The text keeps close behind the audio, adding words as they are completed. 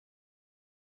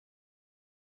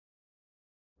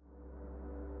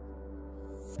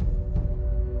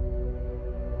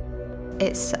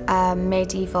It's a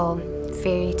medieval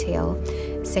fairy tale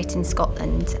set in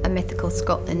Scotland, a mythical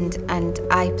Scotland, and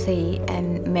I play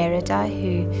Merida,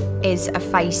 who is a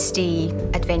feisty,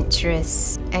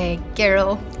 adventurous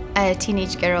girl, a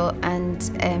teenage girl, and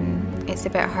it's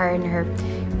about her and her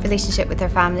relationship with her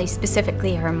family,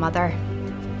 specifically her mother.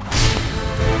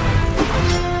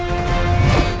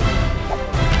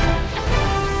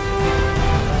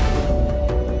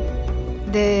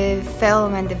 The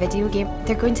film and the video game,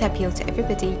 they're going to appeal to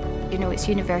everybody. You know, it's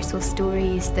universal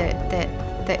stories that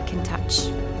can touch,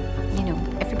 you know,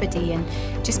 everybody. And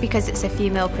just because it's a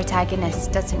female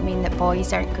protagonist doesn't mean that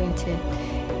boys aren't going to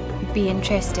be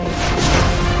interested.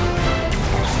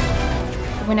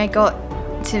 When I got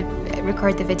to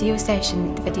record the video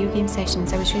game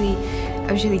sessions, I was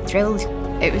really thrilled.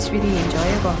 It was really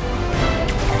enjoyable.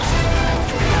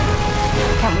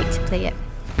 I can't wait to play it.